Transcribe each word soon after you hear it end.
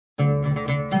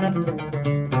Hello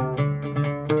and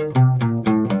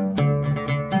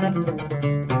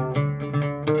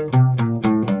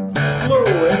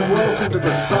welcome to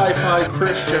the Sci-Fi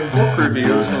Christian book reviews.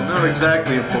 Well, not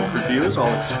exactly a book reviews,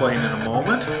 I'll explain in a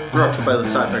moment. Brought to you by the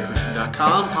Sci-Fi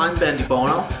Christian.com. I'm Ben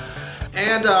DiBono,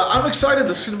 and I'm excited.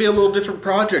 This is going to be a little different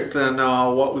project than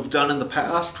what we've done in the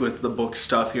past with the book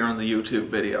stuff here on the YouTube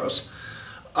videos.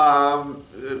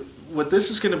 What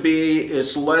this is going to be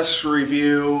is less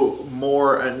review,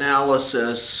 more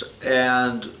analysis,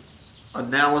 and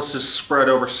analysis spread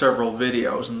over several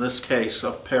videos, in this case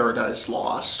of Paradise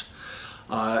Lost.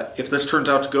 If this turns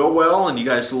out to go well and you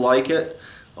guys like it,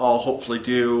 I'll hopefully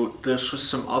do this with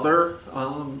some other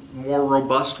more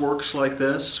robust works like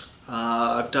this.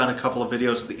 I've done a couple of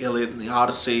videos of the Iliad and the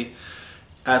Odyssey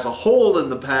as a whole in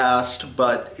the past,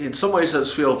 but in some ways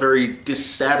those feel very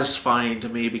dissatisfying to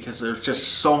me because there's just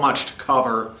so much to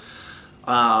cover,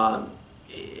 and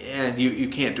you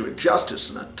can't do it justice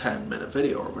in a 10-minute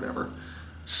video or whatever.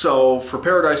 So for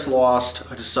Paradise Lost,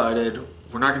 I decided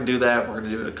we're not going to do that. We're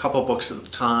going to do a couple books at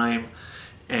a time,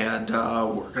 and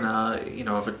we're going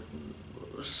to,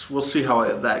 we'll see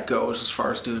how that goes as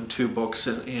far as doing 2 books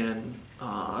in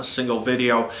a single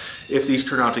video. If these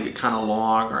turn out to get kind of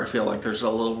long, or I feel like there's a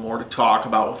little more to talk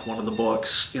about with one of the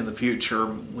books in the future,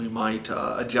 we might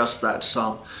adjust that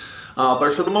some. But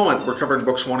for the moment, we're covering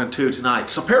books 1 and 2 tonight.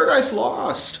 So Paradise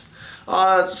Lost.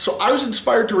 So I was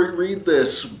inspired to reread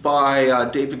this by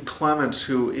David Clements,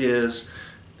 who is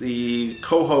the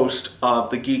co-host of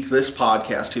the Geek This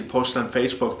podcast. He posted on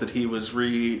Facebook that he was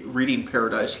reading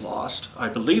Paradise Lost, I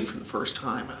believe for the first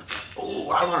time.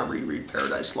 Oh, I want to reread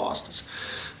Paradise Lost. It's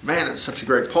such a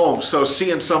great poem. So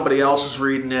seeing somebody else is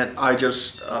reading it, I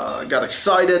just got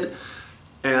excited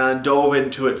and dove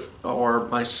into it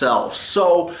myself.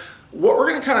 So what we're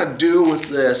going to kind of do with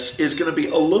this is going to be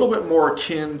a little bit more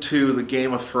akin to the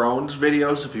Game of Thrones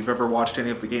videos, if you've ever watched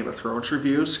any of the Game of Thrones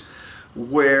reviews,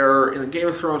 where in the Game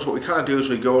of Thrones what we kind of do is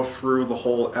we go through the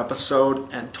whole episode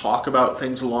and talk about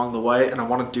things along the way, and I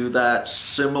want to do that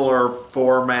similar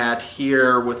format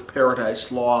here with Paradise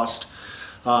Lost.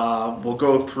 We'll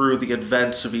go through the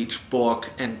events of each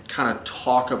book and kind of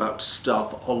talk about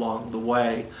stuff along the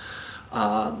way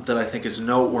that I think is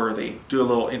noteworthy. Do a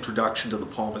little introduction to the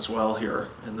poem as well here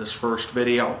in this first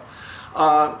video.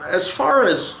 As far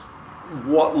as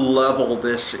what level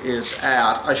this is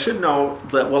at, I should note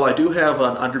that while I do have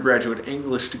an undergraduate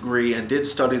English degree and did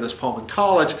study this poem in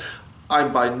college,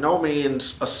 I'm by no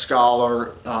means a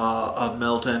scholar of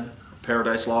Milton,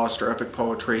 Paradise Lost, or epic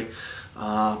poetry.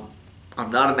 I'm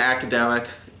not an academic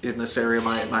in this area.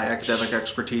 My academic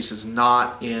expertise is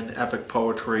not in epic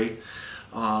poetry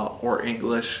or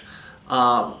English.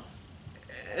 And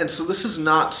so this is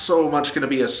not so much going to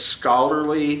be a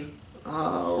scholarly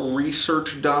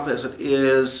research dump as it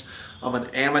is. I'm an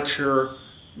amateur,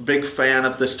 big fan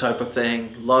of this type of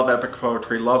thing, love epic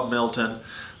poetry, love Milton.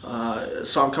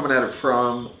 So I'm coming at it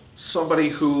from somebody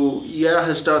who,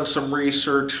 has done some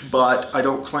research, but I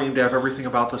don't claim to have everything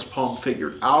about this poem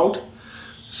figured out.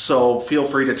 So feel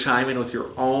free to chime in with your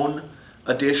own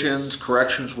additions,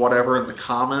 corrections, whatever in the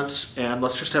comments, and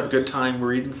let's just have a good time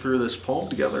reading through this poem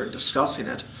together and discussing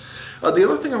it. The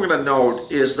other thing I'm going to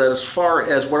note is that as far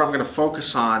as what I'm going to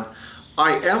focus on,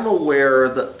 I am aware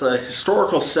that the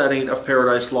historical setting of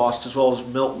Paradise Lost, as well as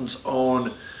Milton's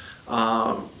own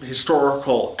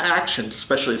historical actions,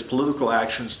 especially his political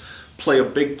actions, play a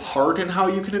big part in how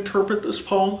you can interpret this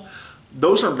poem.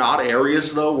 Those are not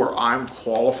areas, though, where I'm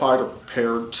qualified or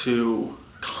prepared to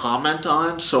comment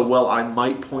on, so while I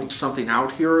might point something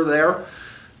out here or there,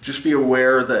 just be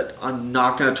aware that I'm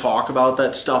not going to talk about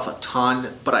that stuff a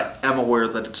ton, but I am aware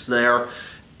that it's there.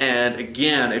 And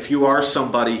again, if you are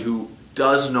somebody who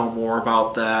does know more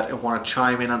about that and want to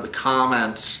chime in on the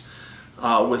comments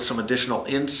with some additional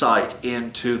insight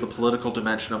into the political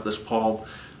dimension of this poem,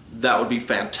 that would be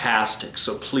fantastic.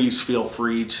 So please feel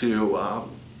free to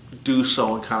do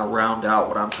so and kind of round out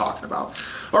what I'm talking about.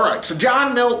 All right, so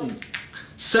John Milton,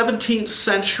 17th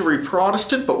century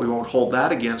Protestant, but we won't hold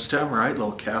that against him, right? A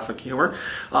little Catholic humor.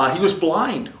 He was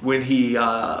blind when he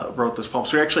wrote this poem,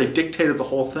 so he actually dictated the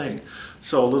whole thing.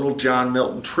 So a little John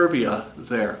Milton trivia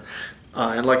there.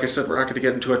 And like I said, we're not going to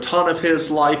get into a ton of his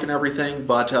life and everything,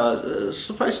 but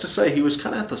suffice to say, he was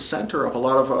kind of at the center of a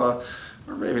lot of,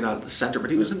 or maybe not at the center, but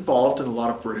he was involved in a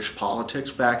lot of British politics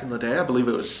back in the day. I believe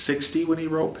it was 60 when he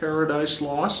wrote Paradise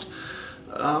Lost.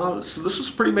 So this was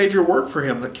a pretty major work for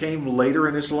him that came later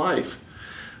in his life.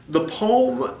 The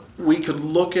poem, we could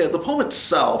look at, the poem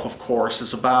itself, of course,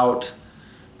 is about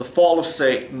the fall of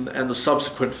Satan and the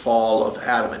subsequent fall of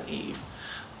Adam and Eve.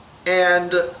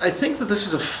 And I think that this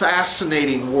is a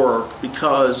fascinating work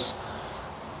because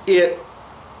it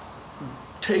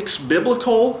takes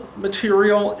biblical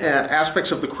material and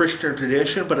aspects of the Christian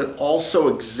tradition, but it also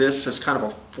exists as kind of a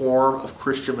form of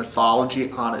Christian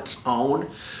mythology on its own.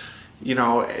 You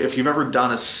know, if you've ever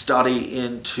done a study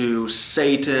into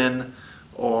Satan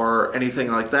or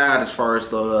anything like that, as far as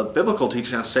the biblical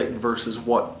teaching on Satan versus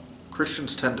what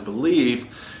Christians tend to believe,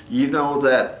 you know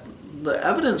that the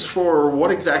evidence for what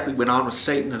exactly went on with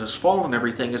Satan and his fall and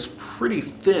everything is pretty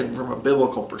thin from a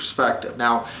biblical perspective.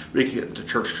 Now, we can get into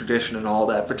church tradition and all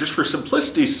that, but just for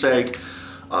simplicity's sake,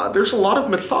 there's a lot of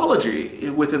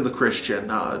mythology within the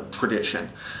Christian tradition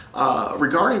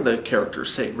regarding the character of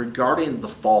Satan, regarding the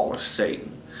fall of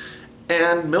Satan.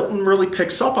 And Milton really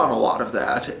picks up on a lot of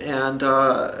that. And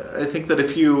I think that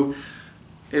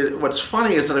what's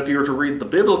funny is that if you were to read the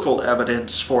biblical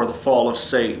evidence for the fall of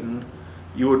Satan,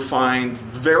 you would find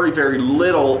very, very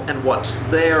little, and what's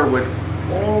there would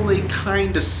only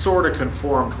kind of sort of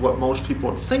conform to what most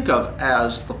people would think of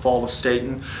as the fall of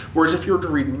Satan. Whereas if you were to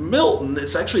read Milton,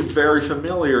 it's actually very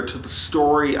familiar to the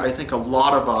story I think a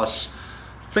lot of us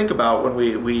think about when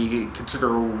we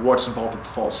consider what's involved with the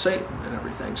fall of Satan and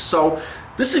everything. So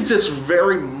this exists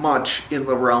very much in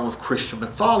the realm of Christian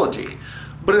mythology.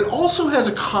 But it also has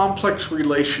a complex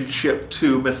relationship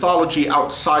to mythology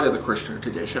outside of the Christian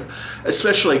tradition,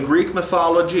 especially Greek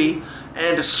mythology,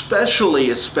 and especially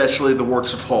the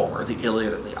works of Homer, the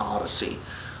Iliad and the Odyssey.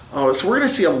 So we're going to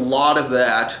see a lot of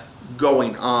that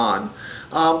going on.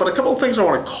 But a couple of things I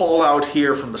want to call out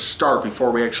here from the start before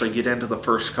we actually get into the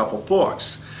first couple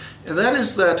books. And that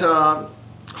is that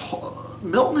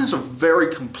Milton has a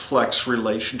very complex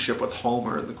relationship with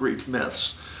Homer and the Greek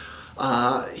myths.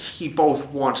 He both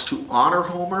wants to honor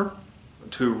Homer,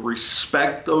 to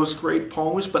respect those great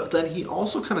poems, but then he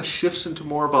also kind of shifts into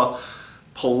more of a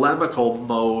polemical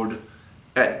mode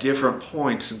at different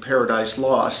points in Paradise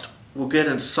Lost. We'll get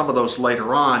into some of those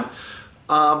later on.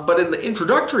 But in the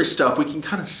introductory stuff, we can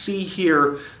kind of see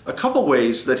here a couple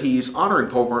ways that he's honoring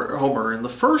Homer. And the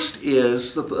first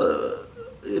is that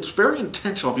it's very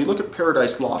intentional. If you look at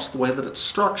Paradise Lost, the way that it's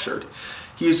structured,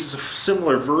 he uses a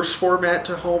similar verse format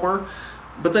to Homer,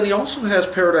 but then he also has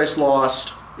Paradise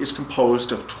Lost is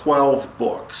composed of 12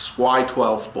 books. Why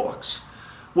 12 books?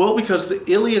 Well, because the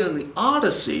Iliad and the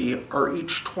Odyssey are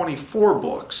each 24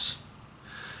 books.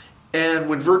 And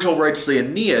when Virgil writes the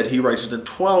Aeneid, he writes it in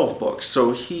 12 books.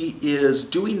 So he is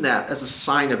doing that as a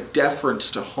sign of deference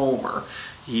to Homer.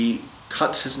 He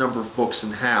cuts his number of books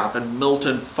in half, and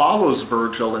Milton follows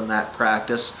Virgil in that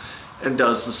practice and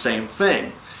does the same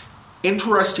thing.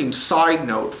 Interesting side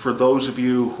note for those of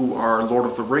you who are Lord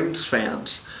of the Rings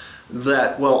fans,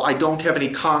 that, well, I don't have any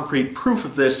concrete proof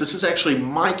of this. This is actually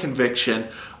my conviction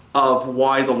of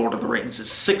why the Lord of the Rings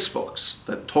is 6 books,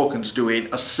 that Tolkien's doing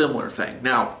a similar thing.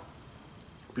 Now,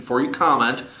 before you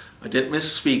comment, I didn't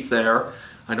misspeak there.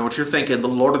 I know what you're thinking. The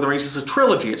Lord of the Rings is a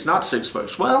trilogy. It's not 6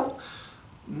 books. Well,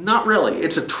 not really.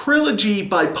 It's a trilogy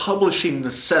by publishing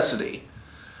necessity.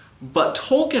 But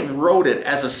Tolkien wrote it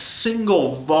as a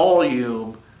single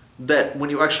volume that, when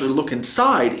you actually look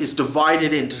inside, is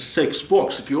divided into 6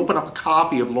 books. If you open up a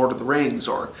copy of Lord of the Rings,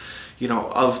 or,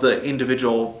 of the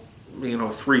individual,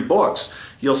 3 books,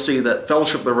 you'll see that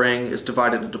Fellowship of the Ring is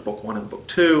divided into Book 1 and Book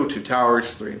 2, Two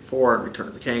Towers, 3 and 4, and Return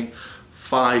of the King,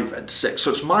 5 and 6. So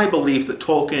it's my belief that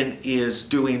Tolkien is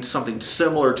doing something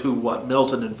similar to what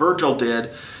Milton and Virgil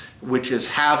did, which is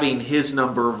having his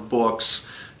number of books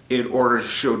in order to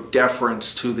show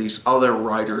deference to these other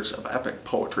writers of epic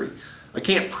poetry. I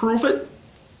can't prove it,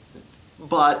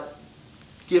 but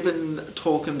given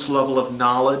Tolkien's level of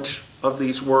knowledge of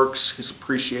these works, his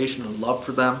appreciation and love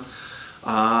for them,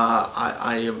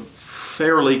 I am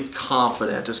fairly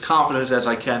confident as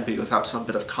I can be without some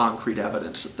bit of concrete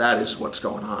evidence, that that is what's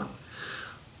going on.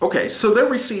 Okay, so there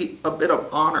we see a bit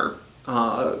of honor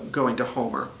going to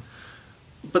Homer.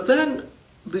 But then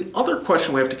the other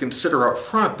question we have to consider up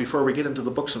front before we get into the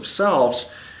books themselves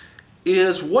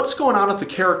is what's going on with the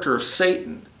character of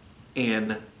Satan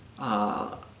in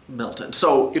Milton.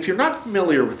 So if you're not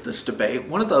familiar with this debate,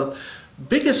 one of the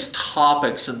biggest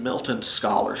topics in Milton's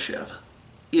scholarship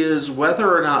is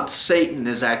whether or not Satan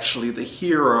is actually the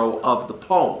hero of the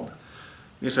poem.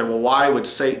 You say, well, why would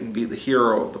Satan be the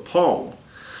hero of the poem?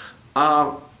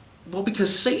 Well,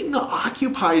 because Satan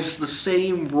occupies the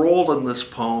same role in this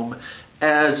poem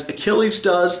as Achilles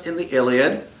does in the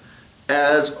Iliad,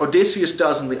 as Odysseus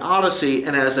does in the Odyssey,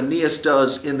 and as Aeneas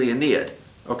does in the Aeneid.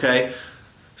 Okay?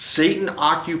 Satan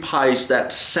occupies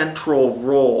that central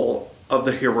role of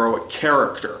the heroic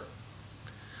character.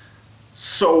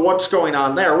 So what's going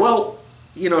on there? Well,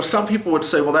 some people would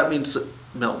say, well, that means that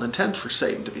Milton intends for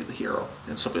Satan to be the hero.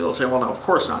 And some people will say, well, no, of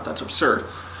course not, that's absurd.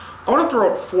 I want to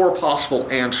throw out 4 possible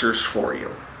answers for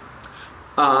you.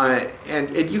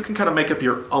 And you can kind of make up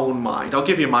your own mind. I'll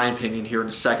give you my opinion here in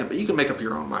a second, but you can make up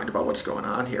your own mind about what's going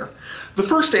on here. The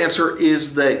first answer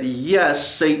is that yes,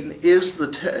 Satan is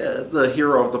the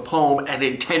hero of the poem, and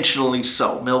intentionally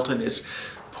so. Milton is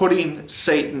putting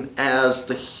Satan as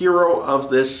the hero of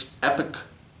this epic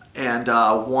and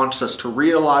wants us to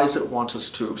realize it, wants us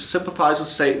to sympathize with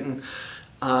Satan,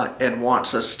 and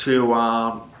wants us to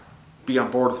be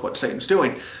on board with what Satan's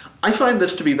doing. I find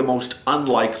this to be the most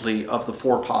unlikely of the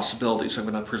 4 possibilities I'm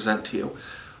going to present to you.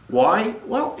 Why?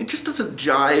 Well, it just doesn't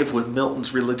jive with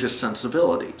Milton's religious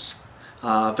sensibilities.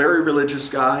 Very religious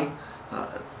guy,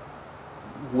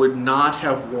 would not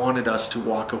have wanted us to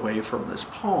walk away from this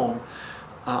poem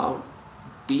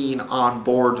being on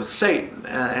board with Satan.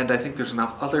 And I think there's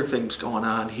enough other things going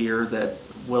on here that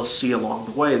we'll see along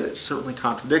the way that certainly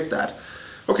contradict that.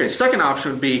 Okay, second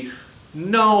option would be,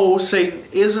 no, Satan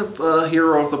isn't the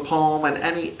hero of the poem, and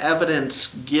any evidence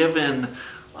given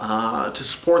to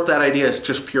support that idea is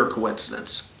just pure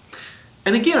coincidence.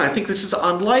 And again, I think this is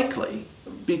unlikely,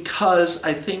 because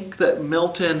I think that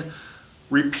Milton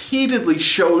repeatedly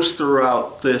shows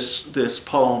throughout this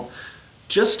poem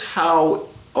just how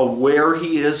aware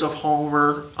he is of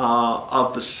Homer,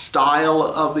 of the style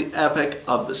of the epic,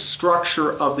 of the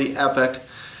structure of the epic,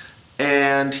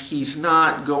 and he's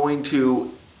not going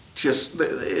to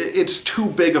it's too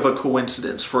big of a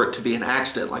coincidence for it to be an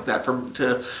accident like that.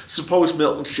 To suppose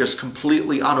Milton's just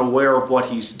completely unaware of what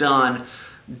he's done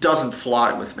doesn't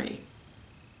fly with me.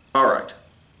 All right.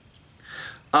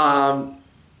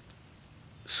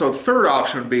 So third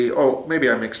option would be, oh, maybe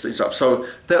I mixed these up. So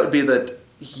that would be that,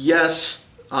 yes,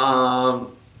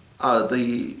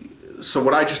 so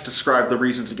what I just described, the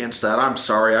reasons against that, I'm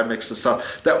sorry, I mixed this up.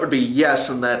 That would be yes,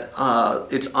 and that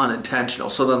it's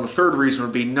unintentional. So then the third reason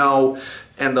would be no,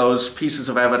 and those pieces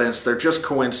of evidence, they're just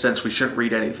coincidence, we shouldn't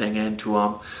read anything into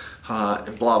them,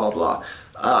 and blah, blah, blah.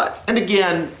 And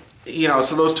again,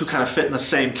 so those two kind of fit in the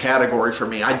same category for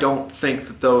me. I don't think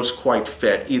that those quite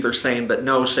fit, either saying that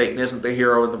no, Satan isn't the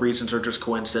hero and the reasons are just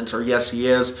coincidence, or yes, he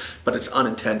is, but it's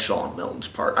unintentional on Milton's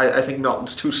part. I think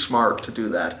Milton's too smart to do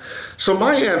that. So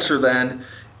my answer then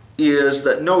is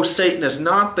that no, Satan is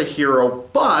not the hero,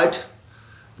 but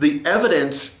the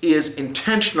evidence is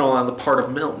intentional on the part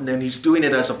of Milton, and he's doing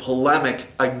it as a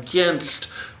polemic against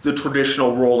the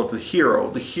traditional role of the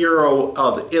hero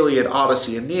of Iliad,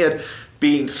 Odyssey, and Aeneid,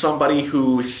 being somebody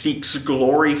who seeks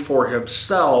glory for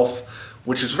himself,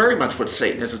 which is very much what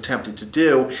Satan is attempting to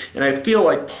do. And I feel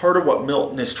like part of what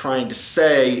Milton is trying to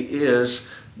say is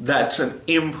that's an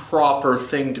improper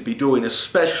thing to be doing,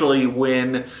 especially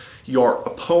when your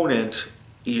opponent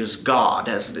is God,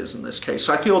 as it is in this case.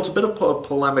 So I feel it's a bit of a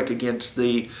polemic against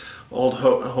the old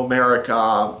Homeric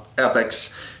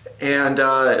epics, and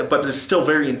but it's still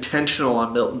very intentional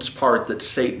on Milton's part that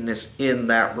Satan is in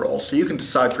that role. So you can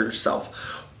decide for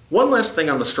yourself. One last thing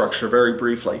on the structure, very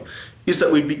briefly, is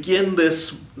that we begin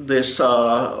this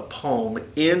poem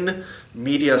in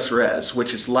medias res,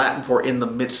 which is Latin for in the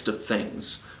midst of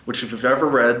things, which if you've ever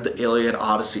read the Iliad,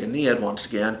 Odyssey, and Aeneid, once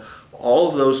again, all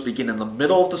of those begin in the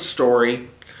middle of the story.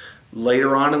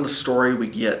 Later on in the story, we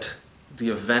get the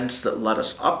events that led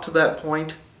us up to that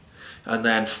point, and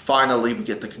then finally we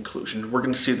get the conclusion. We're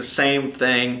going to see the same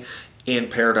thing in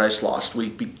Paradise Lost. We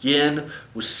begin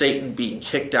with Satan being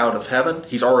kicked out of heaven.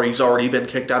 He's already been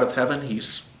kicked out of heaven.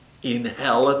 He's in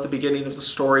hell at the beginning of the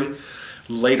story.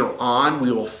 Later on,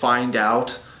 we will find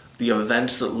out the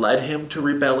events that led him to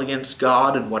rebel against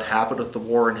God and what happened at the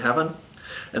war in heaven.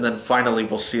 And then finally,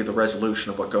 we'll see the resolution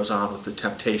of what goes on with the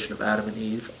temptation of Adam and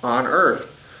Eve on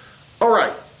earth. All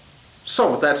right.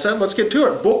 So with that said, let's get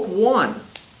to it. Book 1.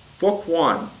 Book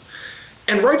 1.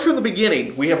 And right from the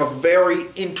beginning, we have a very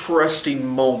interesting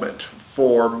moment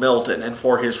for Milton and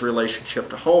for his relationship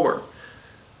to Homer.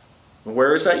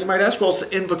 Where is that, you might ask? Well, it's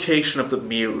the invocation of the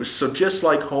muse. So just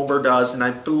like Homer does, and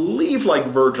I believe like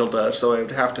Virgil does, so I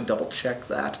would have to double check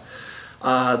that,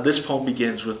 this poem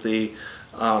begins with the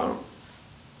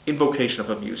invocation of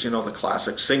a muse. You know the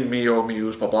classic, sing me, O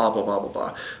muse, blah, blah, blah, blah,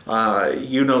 blah, blah.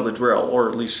 You know the drill, or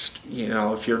at least,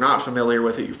 if you're not familiar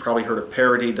with it, you've probably heard it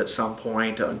parodied at some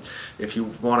point. And if you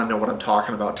want to know what I'm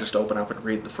talking about, just open up and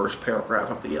read the first paragraph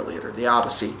of the Iliad or the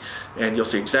Odyssey, and you'll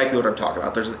see exactly what I'm talking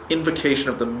about. There's an invocation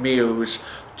of the muse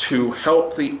to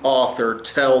help the author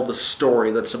tell the story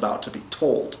that's about to be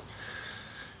told.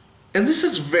 And this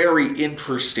is very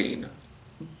interesting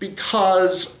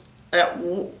because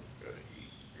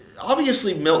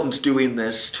obviously, Milton's doing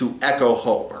this to echo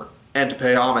Homer and to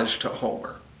pay homage to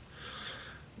Homer.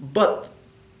 But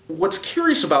what's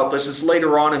curious about this is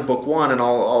later on in book one, and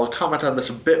I'll comment on this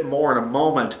a bit more in a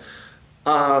moment,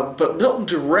 but Milton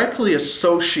directly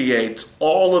associates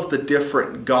all of the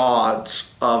different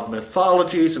gods of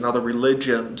mythologies and other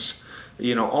religions,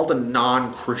 all the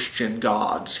non-Christian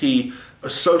gods. He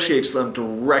associates them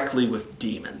directly with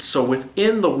demons. So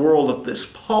within the world of this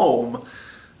poem,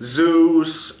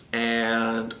 Zeus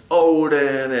and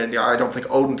Odin, and I don't think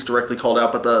Odin's directly called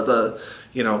out, but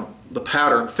the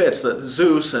pattern fits that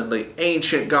Zeus and the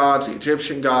ancient gods, the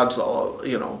Egyptian gods,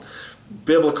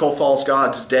 biblical false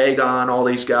gods, Dagon, all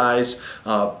these guys,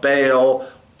 Baal,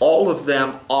 all of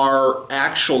them are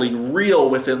actually real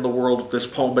within the world of this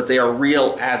poem, but they are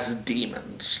real as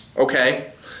demons,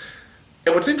 okay?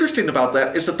 And what's interesting about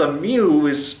that is that the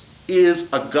muse is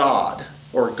a god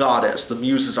or a goddess. The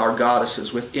muses are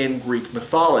goddesses within Greek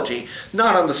mythology.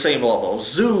 Not on the same level as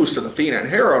Zeus and Athena and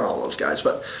Hera and all those guys,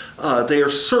 but they are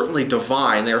certainly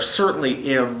divine. They are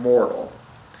certainly immortal.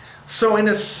 So in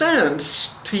a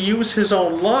sense, to use his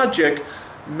own logic,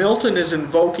 Milton is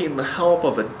invoking the help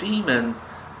of a demon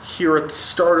here at the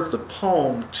start of the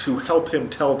poem to help him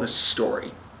tell this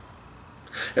story.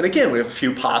 And again, we have a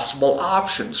few possible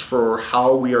options for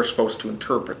how we are supposed to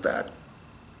interpret that.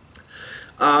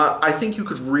 I think you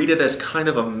could read it as kind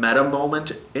of a meta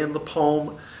moment in the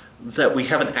poem, that we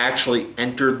haven't actually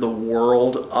entered the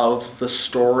world of the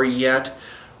story yet,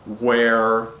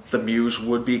 where the muse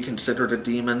would be considered a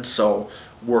demon, so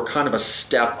we're kind of a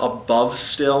step above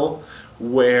still,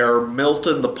 where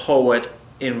Milton the poet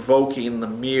invoking the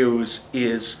muse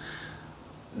is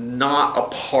not a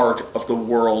part of the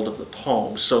world of the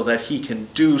poem, so that he can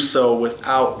do so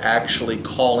without actually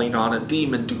calling on a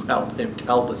demon to help him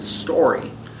tell the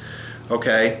story,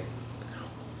 okay?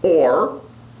 Or,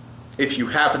 if you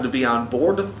happen to be on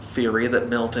board with the theory that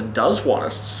Milton does want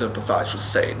us to sympathize with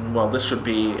Satan, well, this would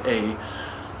be a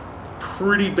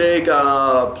pretty big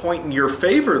point in your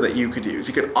favor that you could use.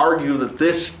 You could argue that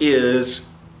this is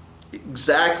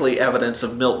exactly evidence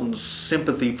of Milton's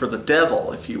sympathy for the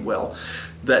devil, if you will.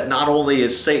 That not only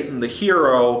is Satan the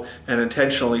hero, and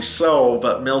intentionally so,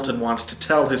 but Milton wants to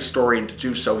tell his story, and to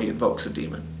do so he invokes a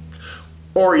demon.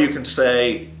 Or you can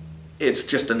say it's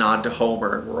just a nod to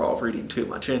Homer and we're all reading too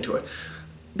much into it.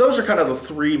 Those are kind of the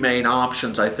three main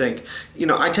options, I think.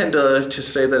 I tend to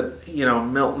say that,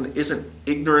 Milton isn't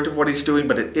ignorant of what he's doing,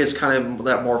 but it is kind of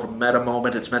that more of a meta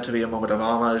moment. It's meant to be a moment of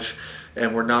homage,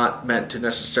 and we're not meant to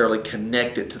necessarily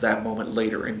connect it to that moment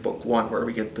later in book one where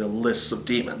we get the lists of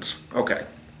demons. Okay.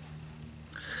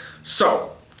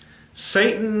 So,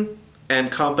 Satan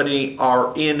and company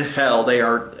are in hell. They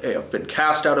have been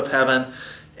cast out of heaven,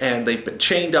 and they've been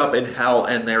chained up in hell,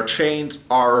 and their chains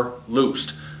are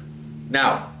loosed.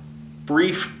 Now,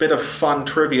 brief bit of fun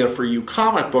trivia for you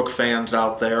comic book fans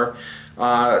out there.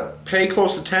 Pay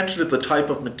close attention to the type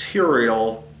of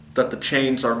material that the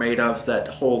chains are made of that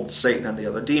hold Satan and the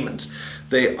other demons.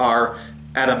 They are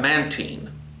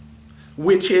adamantine,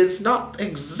 which is not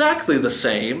exactly the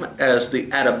same as the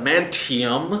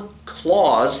adamantium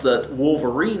claws that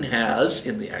Wolverine has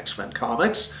in the X-Men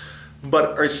comics,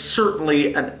 but are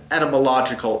certainly an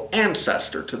etymological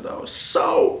ancestor to those.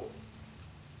 So,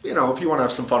 if you want to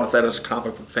have some fun with that as a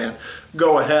comic book fan,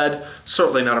 go ahead.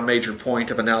 Certainly not a major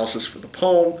point of analysis for the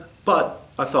poem, but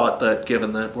I thought that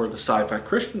given that we're the Sci-Fi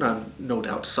Christian, and no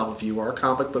doubt some of you are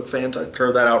comic book fans, I'd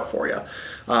throw that out for you.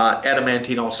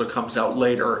 Adamantine also comes out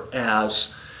later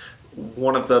as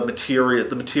one of the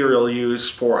material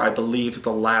used for, I believe,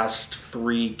 the last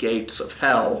 3 gates of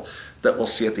hell that we'll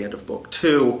see at the end of book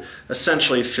 2.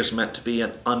 Essentially, it's just meant to be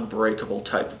an unbreakable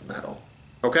type of metal.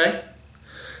 Okay?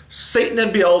 Satan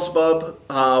and Beelzebub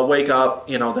wake up,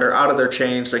 they're out of their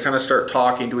chains, they kind of start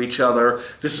talking to each other.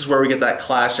 This is where we get that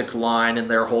classic line in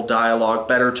their whole dialogue,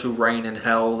 better to reign in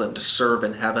hell than to serve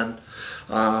in heaven.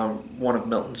 One of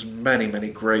Milton's many, many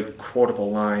great quotable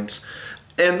lines.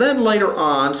 And then later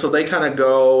on, so they kind of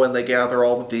go and they gather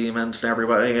all the demons and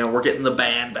everybody, we're getting the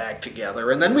band back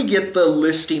together. And then we get the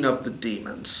listing of the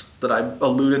demons that I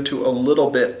alluded to a little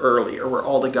bit earlier, where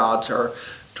all the gods are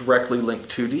directly linked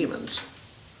to demons.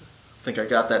 I think I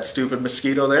got that stupid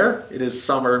mosquito there. It is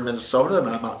summer in Minnesota and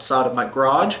I'm outside of my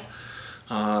garage.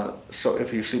 So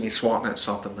if you see me swatting at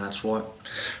something, that's what.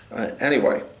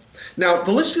 Anyway, now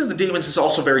the listing of the demons is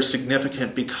also very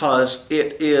significant because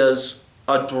it is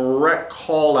a direct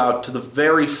call out to the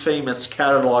very famous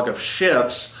catalog of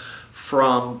ships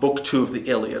from Book 2 of the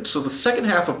Iliad. So the second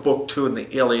half of Book 2 in the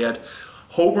Iliad,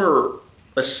 Homer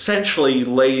essentially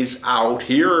lays out,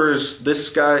 here's this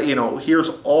guy, here's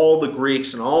all the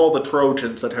Greeks and all the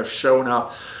Trojans that have shown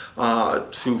up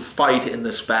to fight in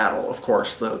this battle. Of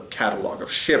course, the catalog of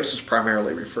ships is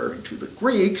primarily referring to the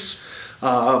Greeks,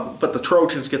 but the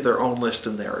Trojans get their own list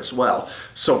in there as well.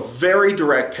 So very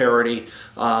direct parody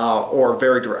or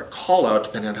very direct call out,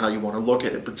 depending on how you want to look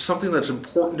at it, but something that's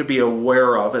important to be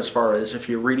aware of as far as if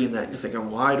you're reading that and you're thinking,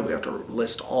 why do we have to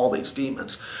list all these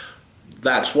demons?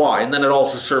 That's why. And then it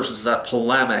also serves as that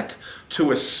polemic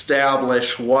to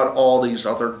establish what all these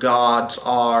other gods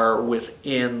are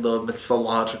within the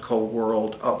mythological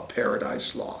world of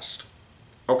Paradise Lost.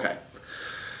 Okay.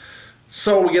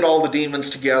 So we get all the demons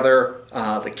together.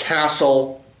 The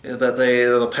castle that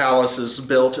the palace is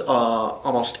built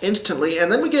almost instantly.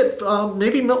 And then we get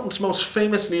maybe Milton's most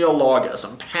famous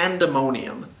neologism,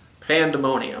 pandemonium.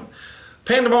 Pandemonium.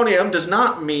 Pandemonium does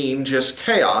not mean just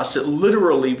chaos. It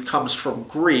literally comes from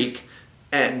Greek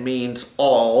and means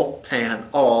all,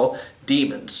 all,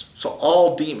 demons. So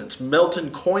all demons.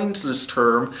 Milton coins this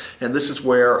term, and this is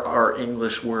where our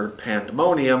English word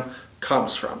pandemonium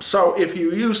comes from. So if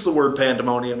you use the word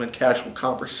pandemonium in casual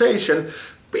conversation,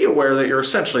 be aware that you're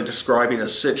essentially describing a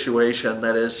situation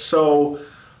that is so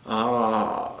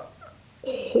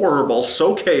horrible,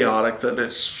 so chaotic that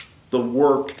it's the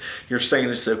work, you're saying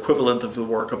it's the equivalent of the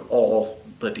work of all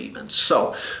the demons.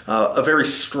 So a very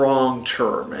strong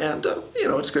term, and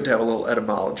it's good to have a little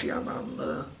etymology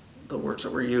on the words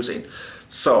that we're using.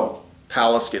 So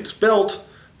palace gets built,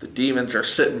 the demons are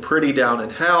sitting pretty down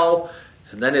in hell,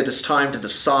 and then it is time to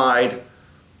decide,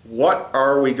 what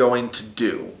are we going to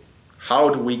do? How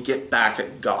do we get back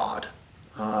at God?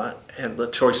 And the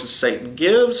choices Satan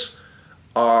gives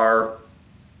are,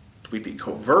 do we be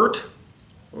covert,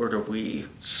 or do we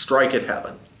strike at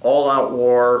heaven? All-out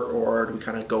war, or do we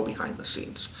kind of go behind the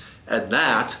scenes? And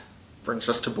that brings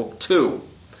us to Book 2.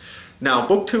 Now,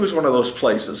 Book 2 is one of those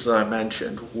places that I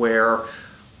mentioned where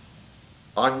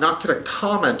I'm not going to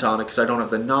comment on it because I don't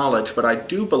have the knowledge, but I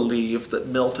do believe that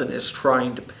Milton is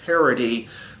trying to parody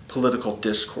political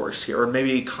discourse here, and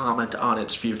maybe comment on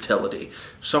its futility.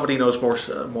 If somebody knows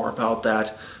more about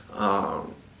that,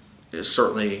 is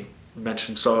certainly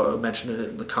mention it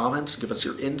in the comments, give us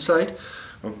your insight.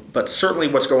 But certainly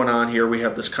what's going on here, we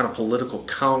have this kind of political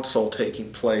council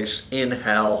taking place in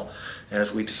hell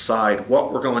as we decide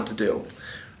what we're going to do.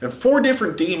 And 4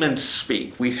 different demons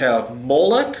speak. We have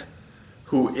Moloch,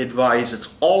 who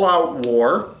advises all-out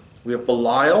war. We have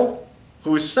Belial,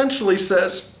 who essentially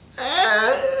says,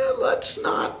 let's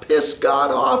not piss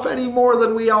God off any more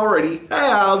than we already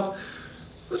have.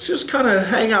 Let's just kind of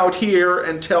hang out here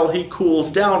until he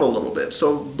cools down a little bit.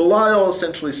 So Belial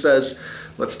essentially says,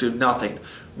 let's do nothing.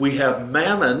 We have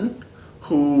Mammon,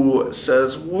 who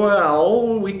says,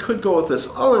 well, we could go with this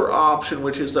other option,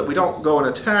 which is that we don't go and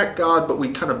attack God, but we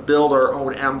kind of build our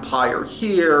own empire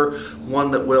here,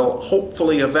 one that will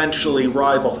hopefully eventually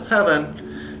rival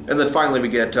heaven. And then finally we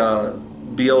get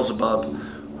Beelzebub,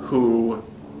 who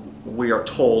we are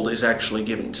told is actually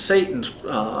giving Satan's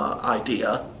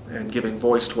idea and giving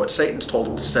voice to what Satan's told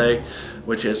him to say,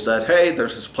 which is that, hey,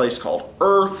 there's this place called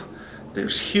Earth,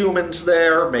 there's humans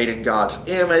there made in God's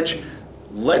image,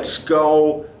 let's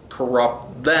go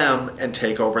corrupt them and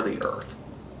take over the earth.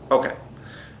 Okay.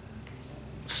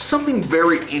 Something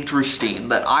very interesting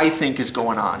that I think is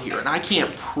going on here, and I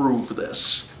can't prove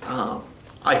this.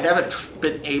 I haven't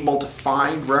been able to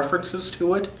find references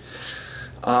to it,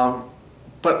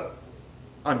 but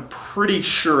I'm pretty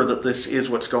sure that this is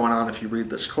what's going on if you read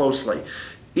this closely,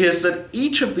 is that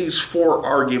each of these 4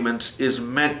 arguments is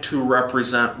meant to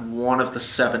represent one of the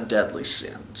 7 deadly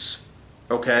sins.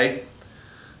 Okay?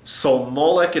 So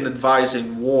Moloch in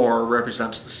advising war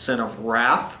represents the sin of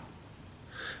wrath.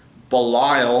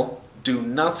 Belial, do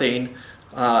nothing,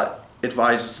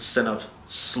 advises the sin of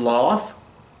sloth.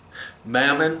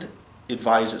 Mammon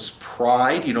advises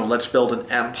pride. Let's build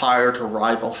an empire to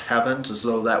rival heavens, as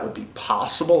though that would be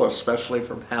possible, especially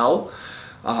from hell.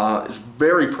 It's a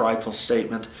very prideful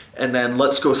statement. And then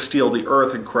let's go steal the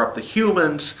earth and corrupt the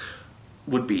humans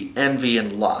would be envy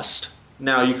and lust.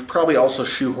 Now, you could probably also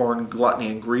shoehorn gluttony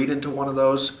and greed into one of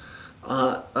those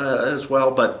as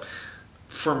well, but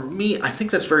for me, I think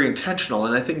that's very intentional,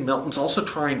 and I think Milton's also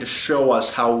trying to show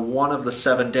us how one of the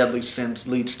 7 deadly sins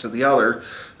leads to the other,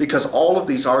 because all of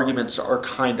these arguments are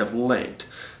kind of linked.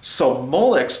 So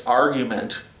Moloch's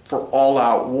argument for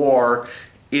all-out war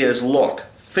is, look,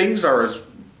 things are as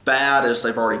bad as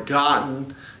they've already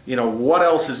gotten. What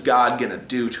else is God going to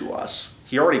do to us?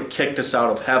 He already kicked us out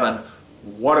of heaven.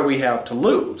 What do we have to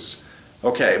lose?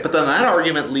 Okay, but then that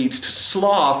argument leads to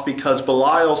sloth, because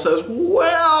Belial says,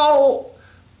 well,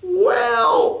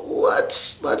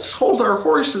 let's hold our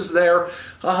horses there.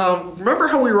 Remember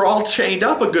how we were all chained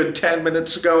up a good 10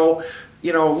 minutes ago?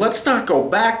 let's not go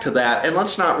back to that, and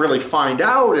let's not really find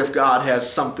out if God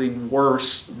has something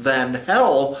worse than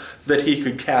hell that he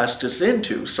could cast us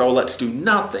into. So let's do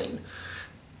nothing.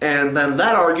 And then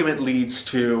that argument leads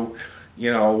to,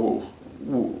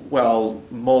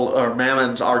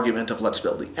 Mammon's argument of let's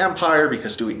build the empire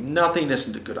because doing nothing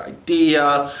isn't a good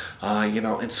idea,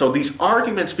 and so these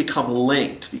arguments become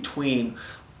linked between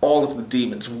all of the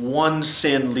demons. One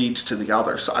sin leads to the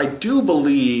other. So I do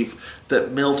believe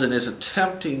that Milton is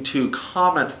attempting to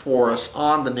comment for us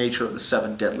on the nature of the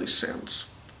 7 deadly sins.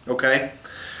 Okay?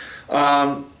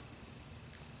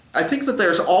 I think that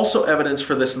there's also evidence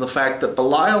for this in the fact that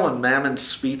Belial and Mammon's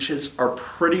speeches are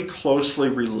pretty closely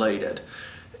related,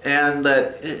 and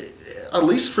that, at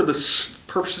least for the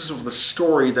purposes of the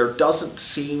story, there doesn't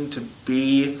seem to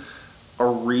be a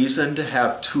reason to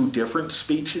have 2 different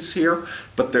speeches here,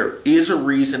 but there is a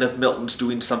reason if Milton's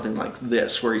doing something like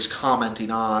this, where he's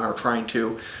commenting on or trying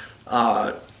to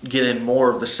get in more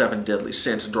of the 7 deadly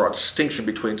sins and draw a distinction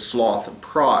between sloth and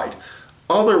pride.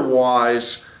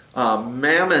 Otherwise,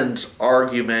 Mammon's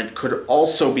argument could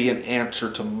also be an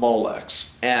answer to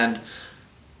Molech's, and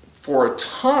for a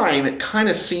time it kind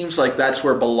of seems like that's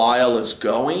where Belial is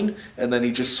going, and then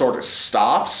he just sort of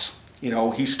stops.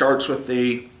 He starts with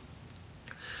the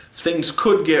things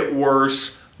could get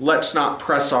worse, let's not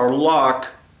press our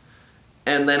luck,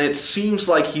 and then it seems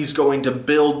like he's going to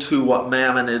build to what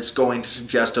Mammon is going to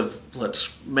suggest of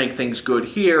let's make things good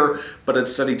here, but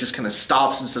instead he just kind of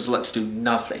stops and says let's do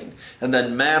nothing. And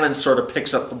then Mammon sort of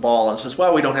picks up the ball and says,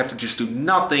 well, we don't have to just do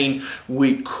nothing,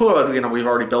 we could, we've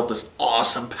already built this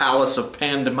awesome palace of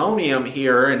pandemonium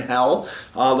here in hell,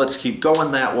 let's keep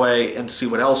going that way and see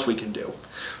what else we can do.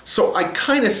 So I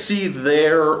kind of see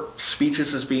their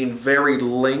speeches as being very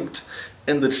linked,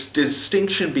 and the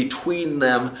distinction between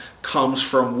them comes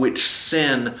from which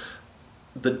sin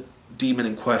the demon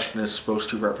in question is supposed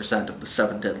to represent of the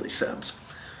 7 deadly sins.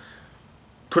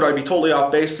 Could I be totally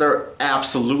off base there?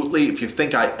 Absolutely. If you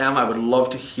think I am, I would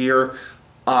love to hear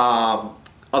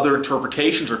other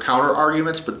interpretations or counter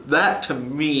arguments, but that to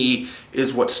me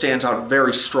is what stands out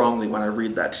very strongly when I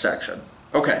read that section.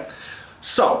 Okay,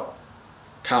 so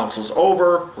council's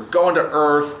over, we're going to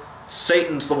Earth.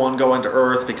 Satan's the one going to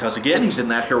Earth because, again, he's in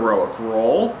that heroic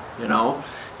role,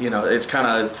 it's kind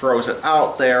of throws it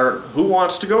out there. Who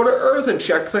wants to go to Earth and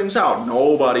check things out?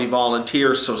 Nobody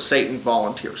volunteers, so Satan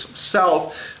volunteers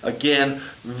himself. Again,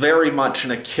 very much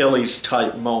an Achilles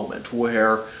type moment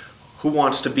where who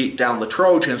wants to beat down the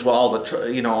Trojans while all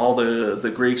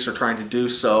the Greeks are trying to do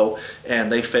so,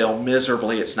 and they fail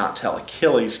miserably. It's not till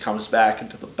Achilles comes back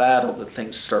into the battle that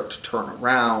things start to turn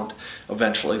around,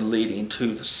 eventually leading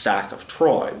to the sack of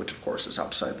Troy, which of course is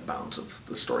outside the bounds of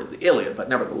the story of the Iliad, but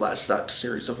nevertheless that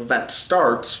series of events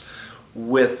starts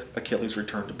with Achilles'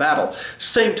 return to battle.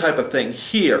 Same type of thing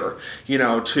here,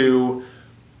 to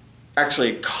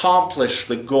actually accomplish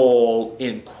the goal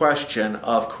in question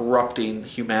of corrupting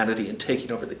humanity and taking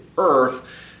over the earth.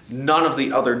 None of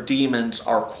the other demons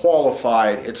are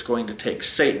qualified. It's going to take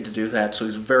Satan to do that, so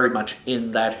he's very much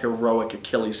in that heroic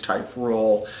Achilles type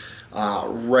role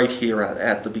right here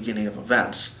at the beginning of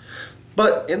events.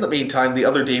 But in the meantime, the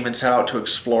other demons head out to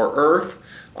explore Earth,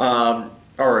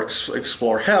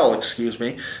 explore hell, excuse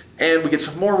me, and we get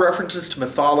some more references to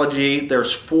mythology.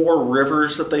 There's 4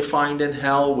 rivers that they find in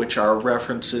hell, which are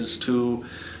references to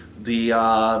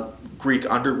the Greek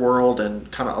underworld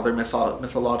and kind of other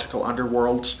mythological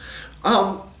underworlds.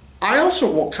 I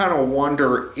also kind of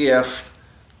wonder if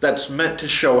that's meant to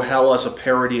show hell as a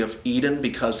parody of Eden,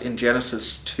 because in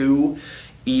Genesis 2,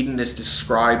 Eden is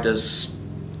described as,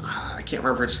 I can't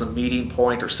remember if it's the meeting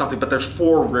point or something, but there's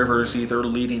 4 rivers either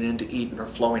leading into Eden or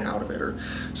flowing out of it or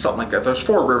something like that. There's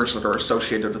 4 rivers that are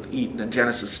associated with Eden in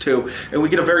Genesis 2, and we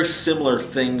get a very similar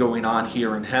thing going on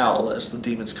here in hell as the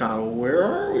demons kind of, where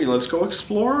are we? Let's go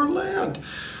explore our land.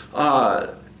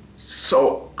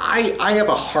 So I have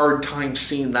a hard time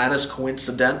seeing that as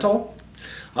coincidental.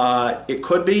 It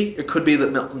could be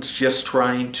that Milton's just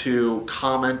trying to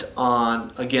comment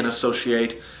on, again,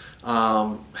 associate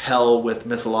hell with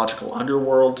mythological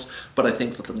underworlds, but I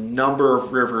think that the number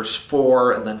of rivers,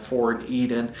 4 and then 4 in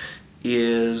Eden,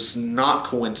 is not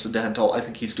coincidental. I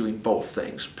think he's doing both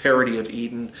things, parody of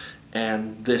Eden,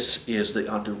 and this is the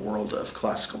underworld of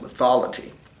classical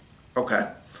mythology. Okay,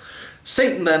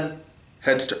 Satan then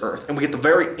heads to Earth, and we get the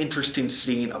very interesting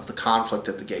scene of the conflict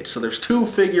at the gates. So there's 2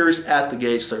 figures at the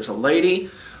gates. There's a lady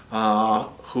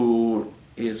who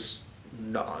is,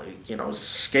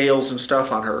 scales and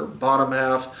stuff on her bottom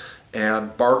half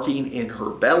and barking in her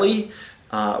belly,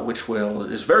 which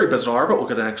is very bizarre, but we'll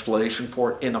get an explanation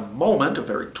for it in a moment, a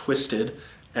very twisted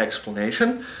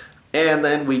explanation. And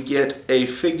then we get a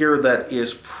figure that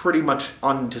is pretty much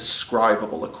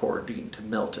undescribable according to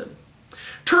Milton.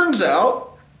 Turns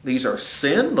out these are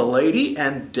Sin, the lady,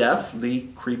 and Death, the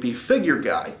creepy figure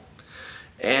guy.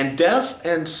 And Death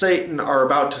and Satan are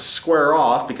about to square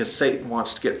off because Satan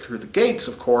wants to get through the gates,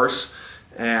 of course,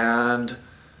 and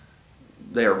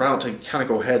they're about to kind of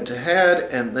go head to head,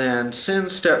 and then Sin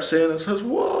steps in and says,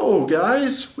 "Whoa,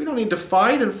 guys, we don't need to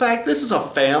fight. In fact, this is a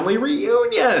family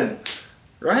reunion,"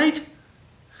 right?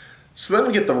 So then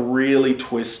we get the really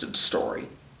twisted story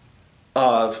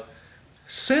of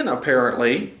Sin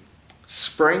apparently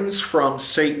springs from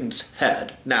Satan's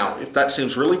head. Now, if that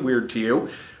seems really weird to you,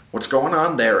 what's going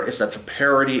on there is that's a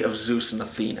parody of Zeus and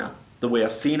Athena. The way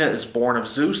Athena is born of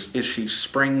Zeus is she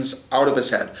springs out of his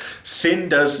head. Sin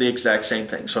does the exact same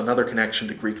thing. So another connection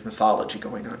to Greek mythology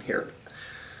going on here.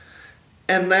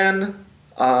 And then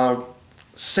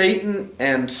Satan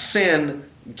and Sin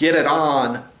get it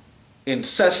on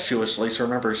incestuously. So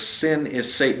remember, Sin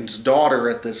is Satan's daughter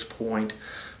at this point.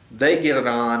 They get it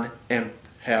on and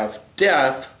have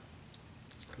Death.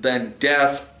 Then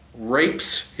Death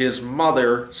rapes his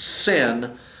mother,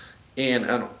 Sin, in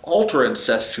an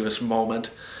ultra-incestuous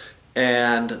moment,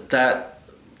 and that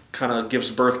kind of gives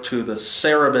birth to the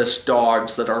Cerberus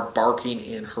dogs that are barking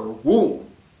in her womb.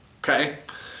 Okay?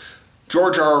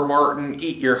 George R. R. Martin,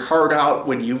 eat your heart out.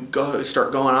 When you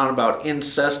start going on about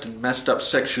incest and messed up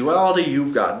sexuality,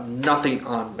 you've got nothing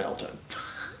on Milton.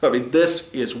 I mean,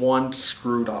 this is one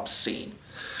screwed up scene.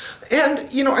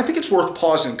 And, you know, I think it's worth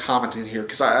pausing and commenting here,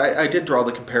 because I did draw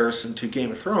the comparison to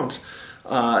Game of Thrones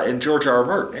and George R. R.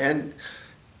 Martin. And,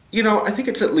 you know, I think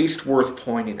it's at least worth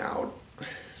pointing out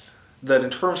that in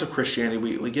terms of Christianity,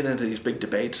 we get into these big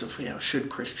debates of, you know, should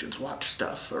Christians watch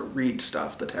stuff or read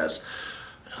stuff that has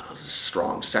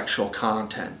strong sexual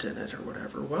content in it or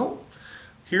whatever. Well,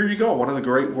 here you go. One of the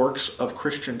great works of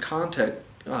Christian content,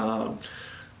 of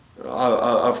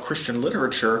Christian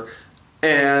literature.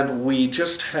 And we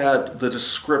just had the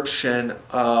description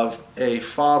of a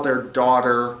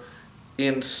father-daughter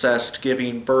incest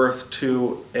giving birth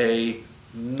to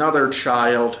another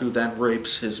child who then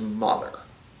rapes his mother.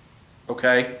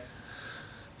 Okay?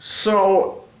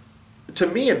 So, to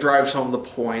me, it drives home the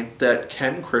point that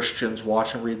can Christians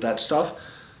watch and read that stuff?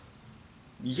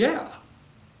 Yeah.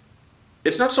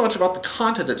 It's not so much about the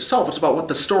content itself, it's about what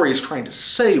the story is trying to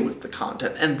say with the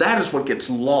content. And that is what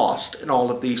gets lost in all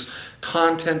of these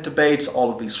content debates,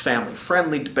 all of these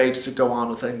family-friendly debates that go on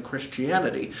within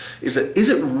Christianity. Is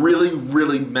it really,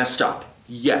 really messed up?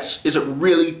 Yes. Is it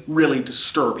really, really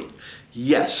disturbing?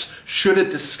 Yes. Should it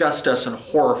disgust us and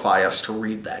horrify us to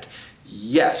read that?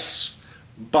 Yes.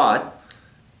 But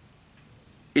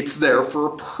it's there for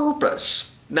a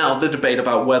purpose. Now, the debate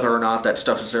about whether or not that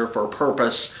stuff is there for a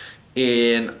purpose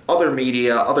in other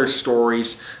media, other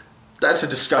stories, that's a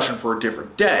discussion for a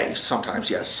different day. Sometimes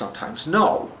yes, sometimes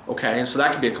no. Okay, and so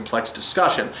that can be a complex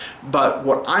discussion. But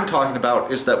what I'm talking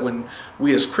about is that when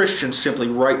we as Christians simply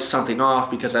write something off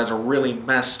because it has a really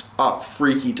messed up,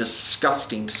 freaky,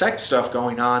 disgusting sex stuff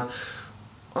going on,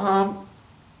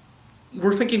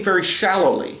 we're thinking very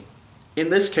shallowly. In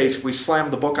this case, if we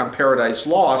slam the book on Paradise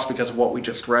Lost because of what we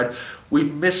just read,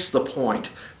 we've missed the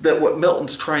point that what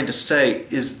Milton's trying to say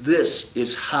is this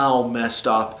is how messed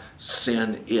up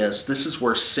sin is. This is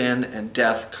where sin and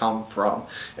death come from.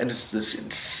 And it's this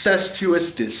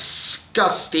incestuous,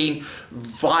 disgusting,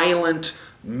 violent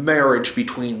marriage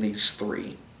between these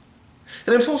three.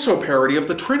 And there's also a parody of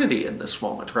the Trinity in this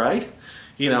moment, right?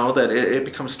 You know, that it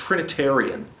becomes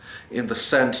Trinitarian in the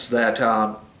sense that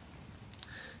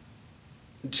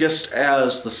just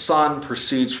as the Son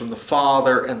proceeds from the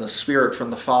Father and the Spirit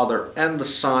from the Father and the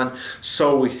Son,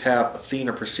 so we have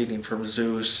Athena proceeding from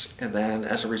Zeus, and then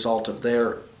as a result of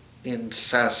their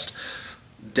incest,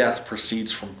 death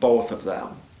proceeds from both of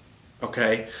them.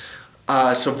 Okay?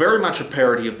 So very much a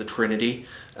parody of the Trinity.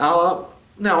 Now,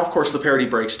 of course, the parody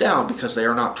breaks down because they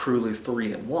are not truly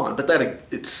three in one, but that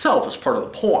itself is part of the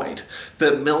point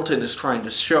that Milton is trying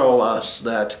to show us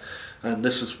that, and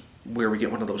this is where we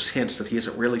get one of those hints that he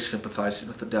isn't really sympathizing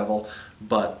with the devil,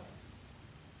 but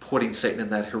putting Satan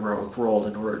in that heroic role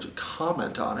in order to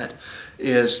comment on it,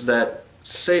 is that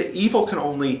evil can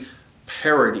only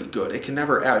parody good. It can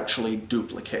never actually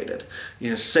duplicate it. You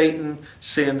know, Satan,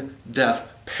 sin, death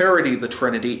parody the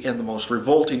Trinity in the most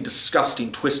revolting,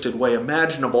 disgusting, twisted way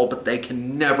imaginable, but they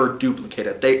can never duplicate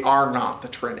it. They are not the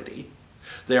Trinity.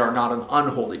 They are not an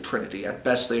unholy Trinity. At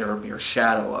best, they are a mere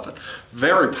shadow of it.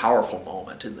 Very powerful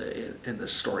moment in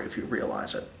this story, if you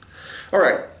realize it. All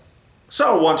right.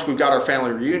 So once we've got our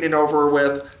family reunion over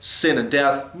with, sin and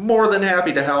death, more than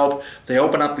happy to help. They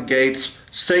open up the gates.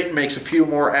 Satan makes a few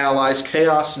more allies,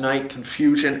 chaos, night,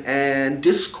 confusion, and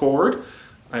discord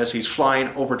as he's flying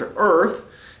over to Earth.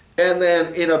 And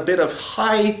then in a bit of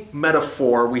high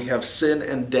metaphor, we have sin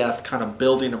and death kind of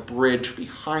building a bridge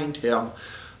behind him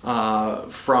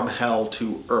from hell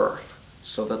to Earth,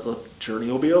 so that the journey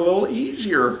will be a little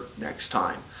easier next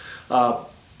time.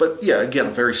 But yeah, again,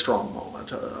 a very strong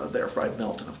moment there by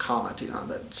Milton of commenting on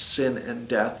that sin and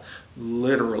death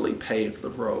literally pave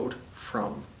the road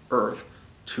from Earth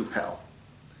to hell.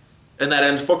 And that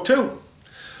ends book 2.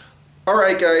 All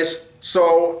right, guys,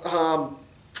 so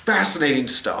fascinating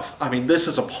stuff. I mean, this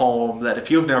is a poem that if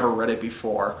you've never read it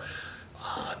before,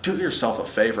 do yourself a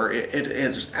favor. It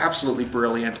is absolutely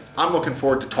brilliant. I'm looking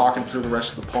forward to talking through the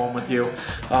rest of the poem with you.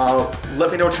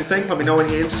 Let me know what you think. Let me know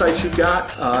any insights you've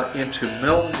got into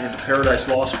Milton, into Paradise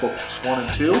Lost books 1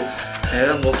 and 2.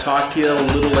 And we'll talk to you a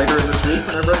little later in this week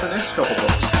when I've read the next couple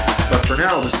books. But for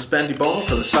now, this is Ben DeBono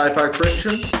for the Sci-Fi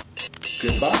Christian.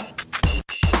 Goodbye.